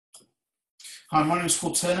Hi, my name is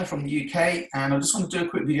Paul Turner from the UK, and I just want to do a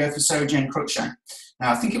quick video for Sarah Jane Cruickshank.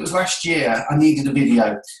 Now, I think it was last year I needed a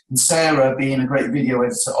video, and Sarah, being a great video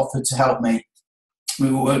editor, offered to help me. We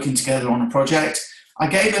were working together on a project. I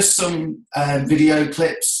gave her some video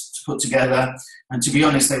clips to put together, and to be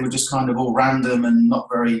honest, they were just kind of all random and not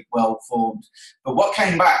very well formed. But what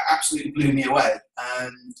came back absolutely blew me away,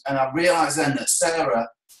 and I realised then that Sarah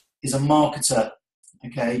is a marketer.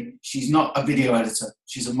 Okay, she's not a video editor.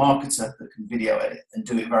 She's a marketer that can video edit and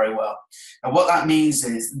do it very well. And what that means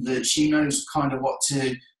is that she knows kind of what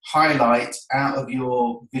to highlight out of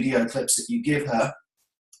your video clips that you give her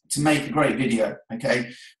to make a great video. Okay,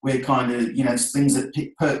 we're kind of, things that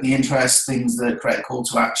perk the interest, things that create a call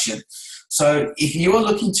to action. So if you are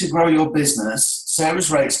looking to grow your business, Sarah's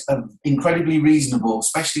rates are incredibly reasonable,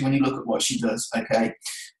 especially when you look at what she does. Okay,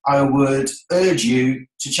 I would urge you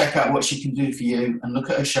to check out what she can do for you and look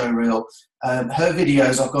at her show reel. Her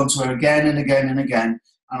videos, I've gone to her again and again and again,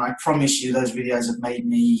 and I promise you those videos have made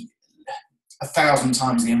me 1,000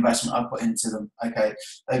 times the investment I put into them. Okay,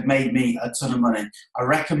 they've made me a ton of money. I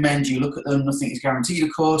recommend you look at them. Nothing is guaranteed, of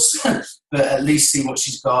course, but at least see what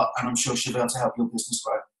she's got, and I'm sure she'll be able to help your business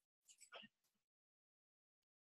grow.